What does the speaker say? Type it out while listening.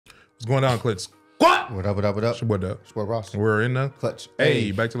What's going on, Clutch? What? What up, what up, what up? It's your boy Dub. It's your boy Ross. We're in the Clutch.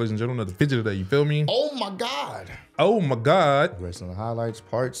 Hey, back to ladies and gentlemen, the fidget today. You feel me? Oh my God. Oh my God. Wrestling Highlights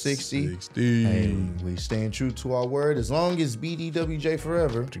Part 60. 60. Hey, we staying true to our word. As long as BDWJ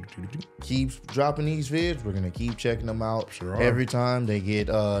Forever keeps dropping these vids, we're gonna keep checking them out. Sure are. Every time they get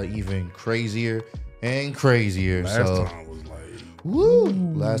even crazier and crazier. Last time was like, woo.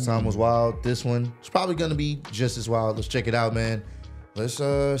 Last time was wild. This one is probably gonna be just as wild. Let's check it out, man. Let's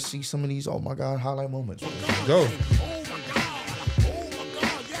see some of these oh my God highlight moments. let's go. Going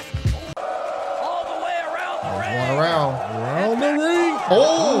around the ring.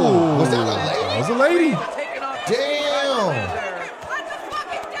 Oh, was that a lady? That was a lady. Damn.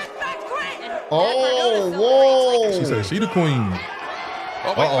 Oh, whoa. She said she the queen.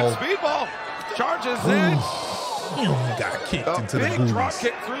 Oh, wait, with Speedball charges in. He got kicked into the Big drop booties.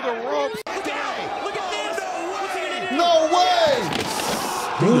 kick through the ropes. No way.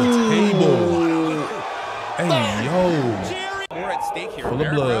 Through the table. Hey, yo. More at stake here. Full of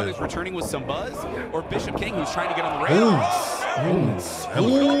Baron blood. Brown is returning with some buzz, or Bishop King, who's trying to get on the Ooh. radar.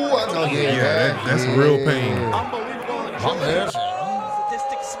 Ooh, I know. Yeah, that's real pain. Unbelievable. And My man.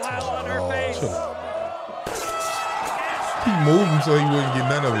 sadistic smile on her face. He moved him so he wouldn't get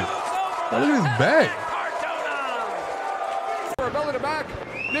none of it. Oh, look at his back. For a belly to back.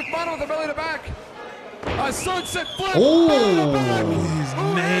 Nick Mono with a belly to back. A sunset flip. Oh, His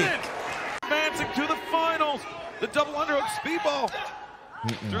neck. Advancing to the finals. The double underhook Speedball.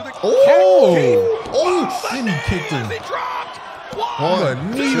 Through the oh, Then he kicked him. He dropped. What a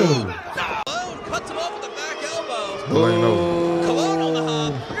needle. Cologne cuts him off with a back elbow. Oh. Cologne on the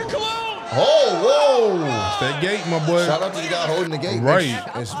hop. Look at Cologne. Oh, whoa. It's that gate, my boy. Shout out to the guy holding the gate. Right.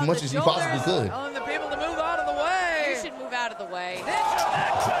 As much as he possibly could. Telling the people to move out of the way. You should move out of the way.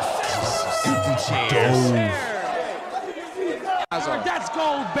 That's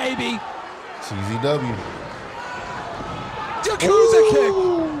gold, baby. CZW. Yakuza kick.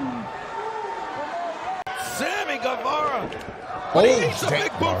 Sammy Guevara. Oh, He's a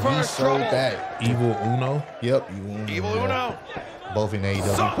big boot for he his showed trouble. that. Evil Uno. Yep. Evil Uno. Both in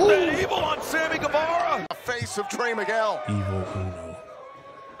AEW. Something evil on Sammy Guevara. The face of Trey Miguel. Evil Uno.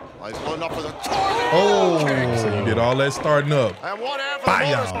 He's pulling up for the tornado. Oh. So you did all that starting up. And one after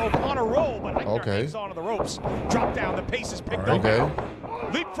Fire. On a roll, but Hector Okay. hangs onto the ropes. Drop down, the pace is picked All right. up. Okay.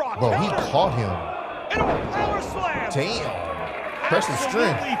 Leapfrog. Bro, he counter, caught him. into a power slam. Damn. Pressure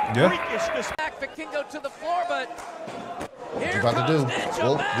strength. Absolutely Yeah. freakishness. Back for Kingo to the floor, but What here you about to do? comes Ninja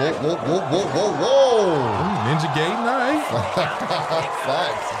Whoa, back. whoa. Whoa. Ninja Gate, nice.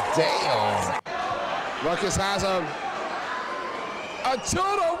 Facts. Damn. Ruckus has him. A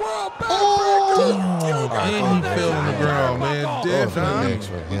total world Oh. And he fell on the ground, man. Definitely. Next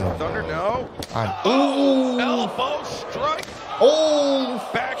for him. Thunder, no. Ooh. Elbow strike. Oh.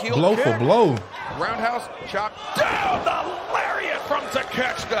 Back heel Blow kick. for blow. Roundhouse chop down. The lariat from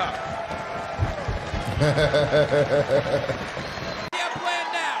Takeshita. What does he have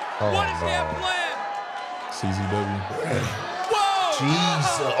planned now? What does he have planned? CZW. Jeez.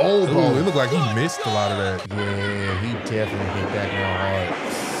 Oh, Ooh, bro. it looked like he missed a lot of that. Yeah, he definitely hit that girl hard.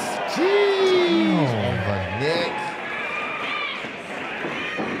 Jeez. On the neck.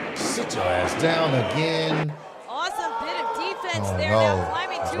 Sit your ass down again. Awesome bit of defense Oh, there. no. Now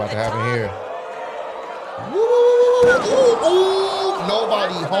climbing What's to about the to happen top. here? Ooh, ooh,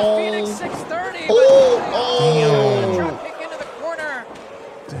 nobody Phoenix home. 630. Oh, Drop kick into the corner.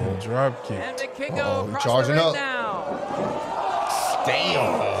 Damn, drop kick. And Vikingo Uh-oh, across charging the ring up. now.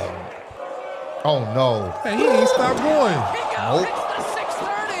 damn. Oh, no. Hey, he ain't stopped going. Kingo Nope. hits the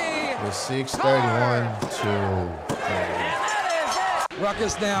 630. The 631, 2. And that is it.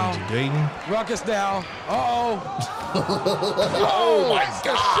 Ruckus down. Ninja Gaten. Ruckus down. Uh-oh. Oh, my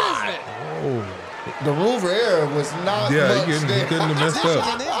God. Oh. The room for error was not Yeah, much he there. couldn't have messed up.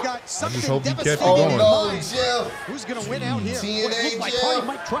 And they've got I something just hope he kept it devastating Oh, going. no, in Jeff. mind. Who's going to win out here? TNA What looked like Jeff. Hardy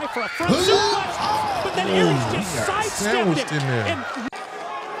might try for a front suplex, but then Aries just he got sidestepped sandwiched it. in there. And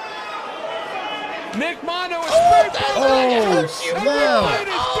Nick Mono is Oh, snap.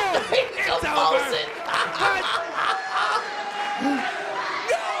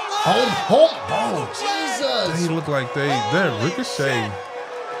 Home. Oh, Jesus. They look like they're Ricochet.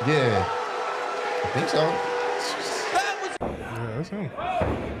 Yeah. I think so. Yeah, that's him.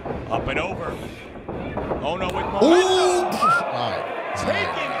 up and over. Oh no, with Ooh. momentum. All right.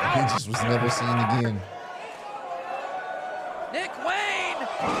 Taking He out. just was never seen again. Nick Wayne.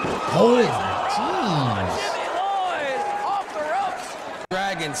 Oh, Jimmy Lloyd off the ropes.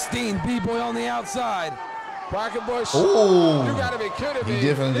 Dragon, Steen, B-Boy on the outside. Pocket Bush. Ooh. You gotta be kidding me. He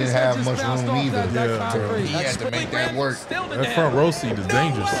definitely didn't have much room either. He had to make that work. That front row seat is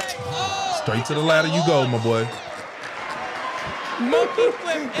dangerous. Straight to the ladder you go, my boy. Monkey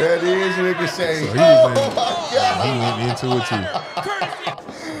flip. That is Ricochet. So he went into it too.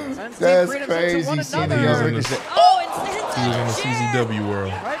 That's crazy seeing the young Ricochet. He was in the CZW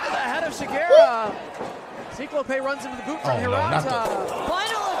world. Right to the head of Shigera. Cyclope runs into the boot from Hirata.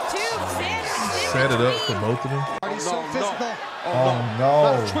 Bundle of two. Set it up for both of them. Oh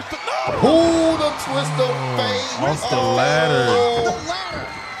no. Who the twist of fate? Off the ladder.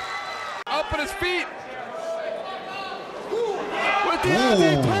 Up at his feet. With the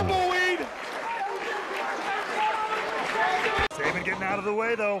tumbleweed. Saban getting out of the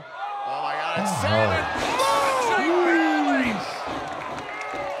way, though. Oh my God, it's Saban.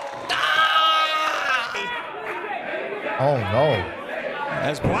 Oh no.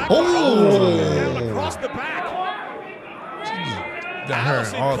 As Black Oh. down across the back. Got her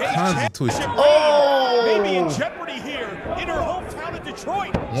in all kinds of twists. Oh. Maybe in jeopardy here in her hometown of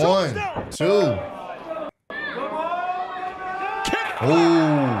Detroit. 1, 2.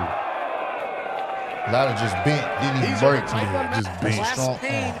 Ooh. Ladder just bent. Didn't even break. Just bent. Last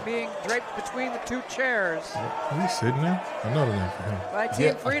pain being draped between the two chairs. He's sitting there. Another one for him. By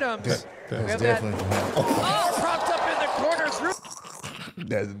Team Freedoms. That's We have definitely for him. Oh, propped up in the corner through.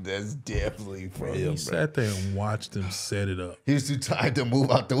 That's definitely for him, He bro. sat there and watched them set it up. He was too tired to move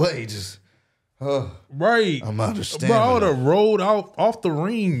out the way. Just, Right. I'm understanding. Bro, I would have rolled out off the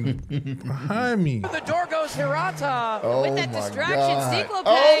ring behind me. The door goes Hirata. Oh With that my distraction, God. Cyclope.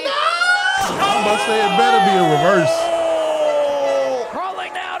 Oh no! I'm about to say it better be a reverse.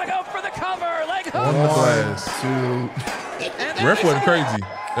 Crawling now to go for the cover. Leg hook. On the glass. 2. Ref wasn't crazy.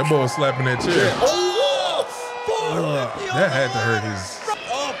 That boy was slapping that chair. That had to hurt his head.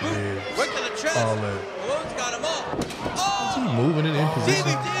 Right to the chest. All that. Malone's got him up. Is he moving it in position?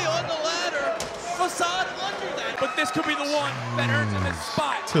 DVD on the ladder. Facade under that. But this could be the one that earns him his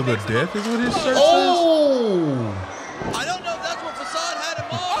spot. To the death is what his shirt says? Oh! I don't know if that's what Facade had him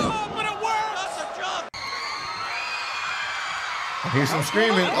on. Oh, but it worked. That's a jump. I hear some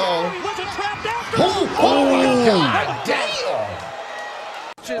screaming. Was it trapped after? Oh my God! Damn!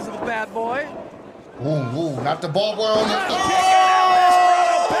 Is the bad boy. Ooh, not the ball boy on the.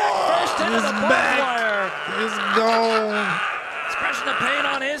 First into It's the barbed back. wire. It's gone. Expression of pain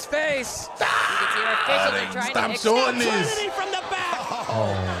on his face. You can see our officials are trying Stop to showing this. From the back.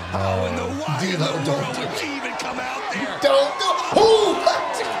 Oh no! Dude, don't do even come out there. Don't do. Ooh!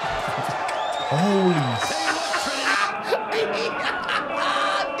 Holy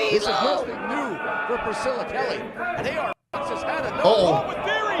This is nothing new for Priscilla Kelly. And AR has had enough. Oh! With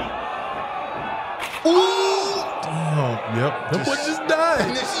Theory. Ooh! damn. Yep. That boy just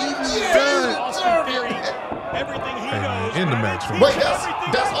died. Austin Theory. Everything he knows. In the match. Wait,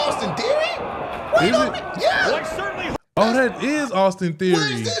 that's Austin Theory? Wait Is a it? minute. Yeah. Like certainly. Oh, that is Austin Theory.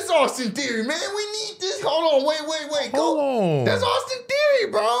 What is this Austin Theory, man? We need this. Hold on. Wait. Go. Hold on. That's Austin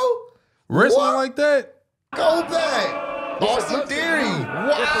Theory, bro. Wrestling What? like that? Go back. Austin Theory.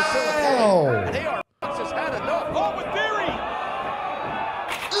 Wow. And AR has had enough. Oh, with Theory.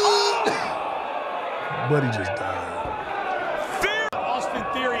 But he just died. Austin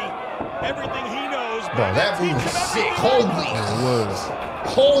Theory. Everything he knows. Bro, that move was sick. Holy. It was.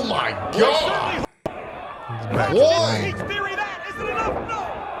 Oh my God. He's back to What? playing. Theory that. Is it enough? No.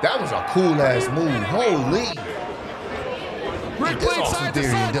 That was a cool ass move. Holy. Rick This Flair Austin side to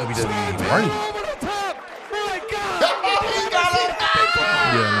Theory in side. WWE, man. Right. Over the top. My God. He got up.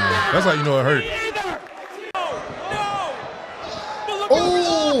 Yeah, no. That's how you know it hurt.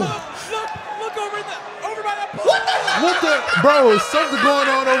 Oh. Look over by that pole. What the hell? What the? Bro, is something going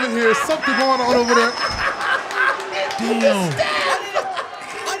on over here. Something going on over there. Damn.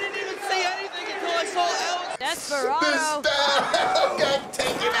 I didn't even see anything until I saw Alex. The Desperado. stab got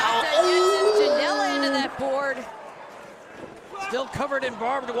taken out. Gets Janela into that board. Still covered in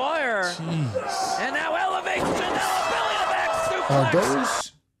barbed wire. Jeez. And now elevates Janela belly to back suplex. Are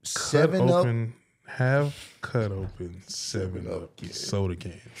those Cut 7 Up? open. Have cut open 7-Up soda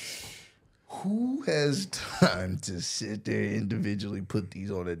cans. Who has time to sit there and individually put these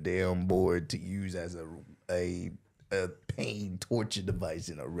on a damn board to use as a pain torture device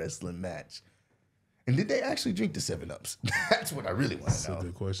in a wrestling match? And did they actually drink the 7-Ups? That's what I really want That's to a know.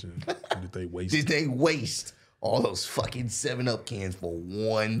 good question. Did they waste Did it? they waste all those fucking 7-Up cans for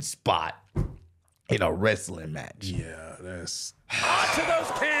one spot in a wrestling match? Yeah, that's. To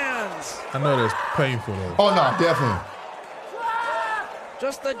those cans. I know that's painful though. Oh no, definitely.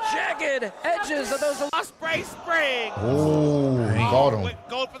 Just the jagged edges of those Osprey spring. Oh, got him.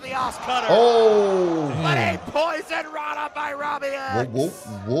 Go for the Os cutter. Oh. But a poison rod by Robbie X. Whoop,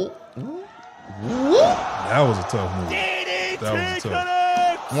 whoop, whoop. That was a tough move. DDT That was tough.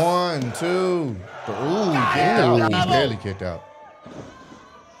 connects. 1, 2, 3. Ooh, kicked out. He barely kicked out.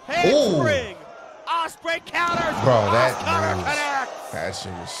 Handspring. Osprey counters. Bro, Os that cutter was, connects. that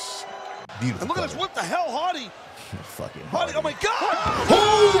shit was beautiful. And look at this. What the hell, Hardy? Fucking Hardy, oh my God.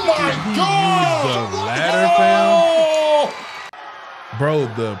 Oh my God. The ladder, fam. Bro,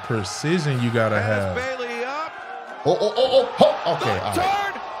 the precision you gotta have. Bailey up. Oh. Okay, all right.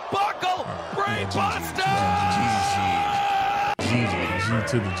 Turn. Buckle. Brain buster. GG. G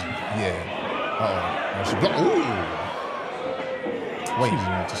to the G. Yeah. Oh, she go. Ooh. Wait. She just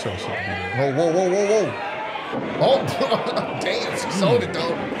wanted to show shit. Whoa. Oh, damn, she sold it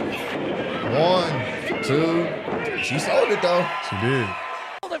though. 1, 2. She sold it though. She did.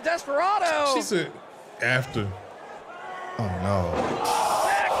 of Desperado. She said after. Oh no.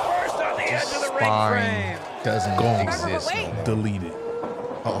 Back first on the edge of the ring Spine frame. doesn't Gone. exist no more. Delete it.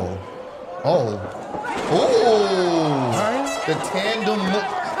 Oh. The tandem. He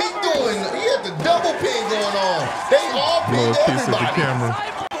had the double pin going on. They all pinned Little kiss at the everybody. camera.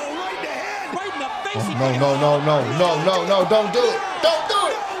 No, don't do it. Don't do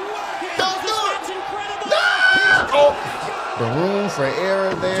it. Don't do it. No! Oh. The room for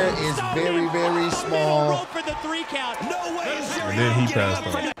error there is very, very small. And then he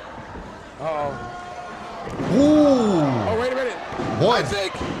passed on. Ooh. Oh, wait a minute. 1,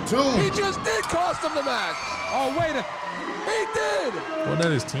 2. He just did cost him the match. Oh, wait a He did. Wasn't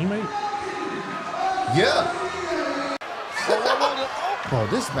that his teammate? Yeah. Bro,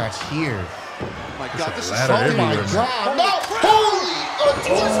 this match here. My God, this is ladder Oh my everywhere, man. God. No. Holy. A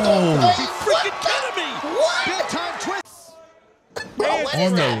twist of fate. Freaking kidding me. What? Big time twist. Bro, what is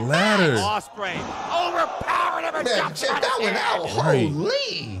On the that? ladder. Osprey overpowered him and Man, jumped check that one out. Right.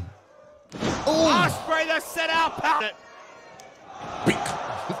 Holy. Ooh. Osprey, the sit out pound.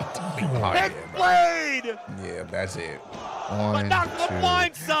 Big blade. Yeah, that's it. But 1, not to the 2.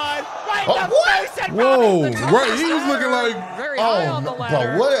 blind side. Right Oh, in the what? face and Whoa, Robbie. right. He was looking like. Very high Oh, on the no, ladder.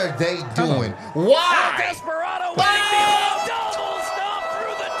 bro, what are they doing? Why? Desperado winning the double stomp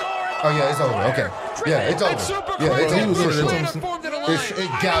through the door. Oh, yeah, it's over. Okay. Yeah, it's over. Yeah, it's He was over. looking For at sure. Thompson. It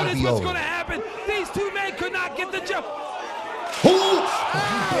gotta be over. happen. These two men could not get the jump. Ooh,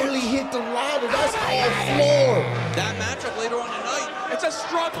 he barely hit the ladder. That's all floor. That matchup later on tonight. It's a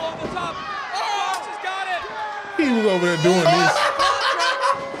struggle on the top. Oh, she's got it. He was over there doing this.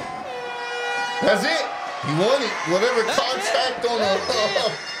 That's it. He won it. Whatever contract on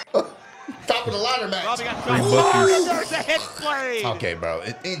the top of the ladder match. Robbie got Three thrown. buckets. There's a hit blade. Okay, bro.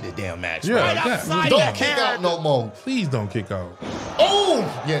 It ended the damn match. Yeah, bro. Right that- outside Don't the kick head. out no more. Please don't kick out.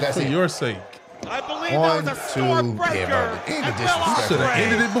 Oh, yeah, that's For it. your sake. I believe 1, that was a 2. storm breaker. Yeah, bro. End the And disrespect. Should have Osprey.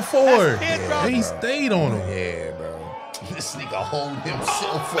 ended it before. That's it, bro. He stayed on him. Yeah, bro. This nigga hold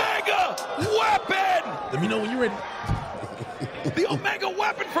himself up. Omega weapon. Let me know when you're ready. The Omega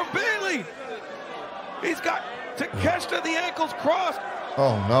weapon from Bailey. He's got Takeshita, the ankles crossed.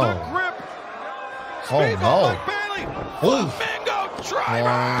 Oh, The no. grip. Oh, Speedball no. by Bailey. Ooh. Flamingo driver.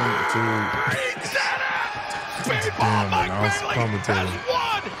 1, 2. Brings that up. Speedball Damn, Mike man, I was Bailey commentating. has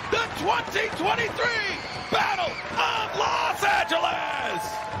won the 2023 Battle of Los Angeles.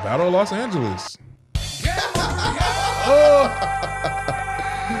 Battle of Los Angeles. Oh.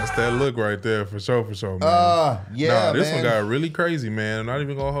 That's that look right there for sure, man. Yeah, nah, this man. one got really crazy, man. I'm not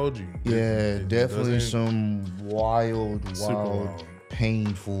even gonna hold you. Yeah, It definitely doesn't- some wild, Super wild.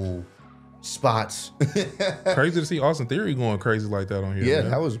 painful spots. Crazy to see Austin Theory going crazy like that on here. Yeah,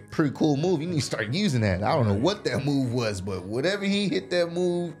 man. that was a pretty cool move. You need to start using that. I don't know what that move was, but whatever he hit that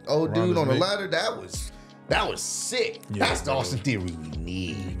move, old dude on the Nick. ladder, that was sick. Yeah, That's the bro. Austin Theory we You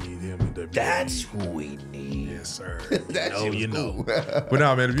need. need him in WWE. That's who we need. Yes, sir. That shit was you know. cool. But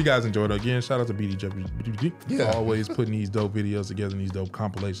nah, man, if you guys enjoyed it, again, shout out to BDJ Yeah. for always putting these dope videos together and these dope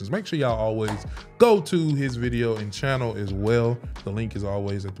compilations. Make sure y'all always go to his video and channel as well. The link is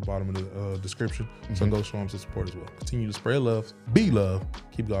always at the bottom of the description. So go show him some support as well. Continue to spread love, be love,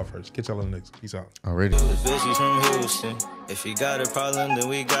 keep God first. Catch y'all on the next. Peace out. Already. Bitches from Houston. If you got a problem, then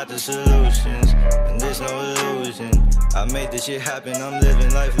we got the solutions. And there's no illusion. I made this shit happen, I'm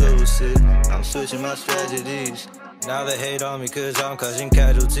living life lucid. I'm switching my strategies. Now they hate on me cause I'm causing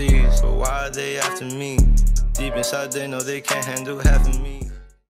casualties. But why are they after me? Deep inside they know they can't handle half of me.